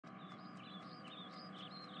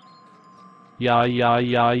Ya ya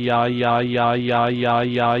ya ya ya ya ya ya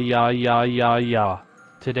ya ya ya ya ya.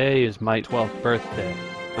 Today is my 12th birthday.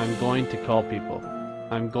 I'm going to call people.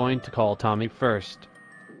 I'm going to call Tommy first.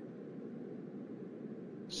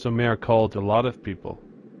 Samir called a lot of people.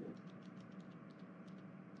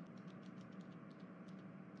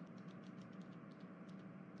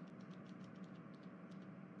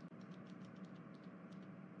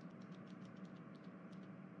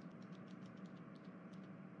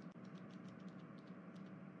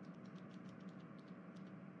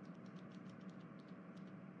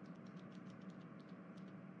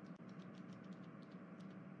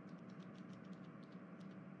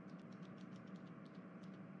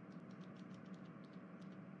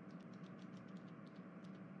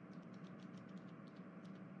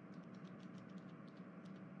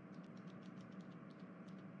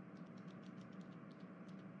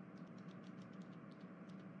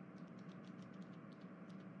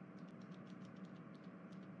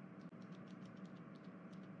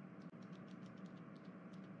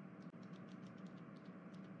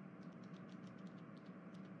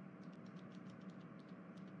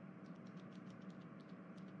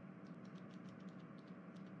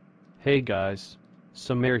 Hey guys,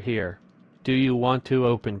 Samir here. Do you want to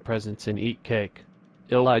open presents and eat cake?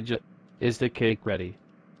 Elijah, is the cake ready?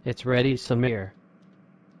 It's ready, Samir.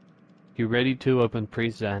 You ready to open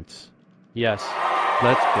presents? Yes,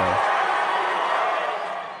 let's go.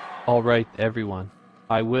 Alright everyone,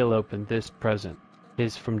 I will open this present.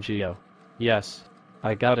 It's from Geo. Yes,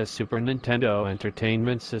 I got a Super Nintendo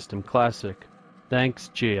Entertainment System Classic. Thanks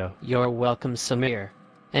Geo. You're welcome, Samir.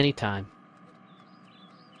 Anytime.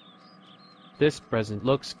 This present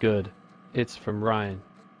looks good. It's from Ryan.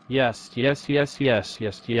 Yes, yes, yes, yes,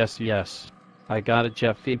 yes, yes, yes. I got a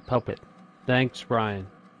Jeffy puppet. Thanks, Ryan.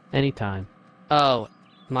 Anytime. Oh,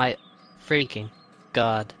 my freaking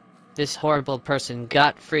god. This horrible person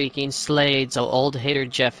got freaking slayed, so old hater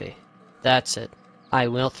Jeffy. That's it. I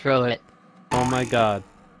will throw it. Oh my god.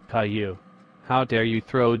 Caillou. How dare you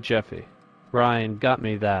throw Jeffy? Ryan got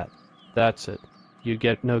me that. That's it. You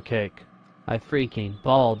get no cake. I freaking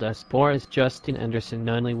balled as poor as Justin Anderson.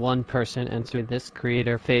 Only one person answered this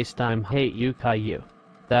creator FaceTime. Hate you, Caillou.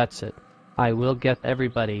 That's it. I will get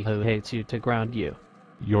everybody who hates you to ground you.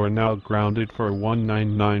 You're now grounded for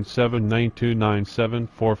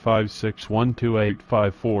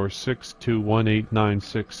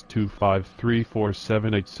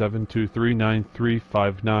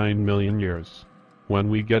million years. When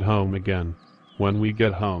we get home again, when we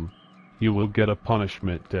get home, you will get a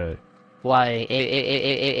punishment day. Why?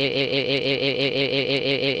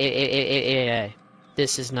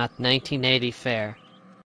 This is not 1980 fair.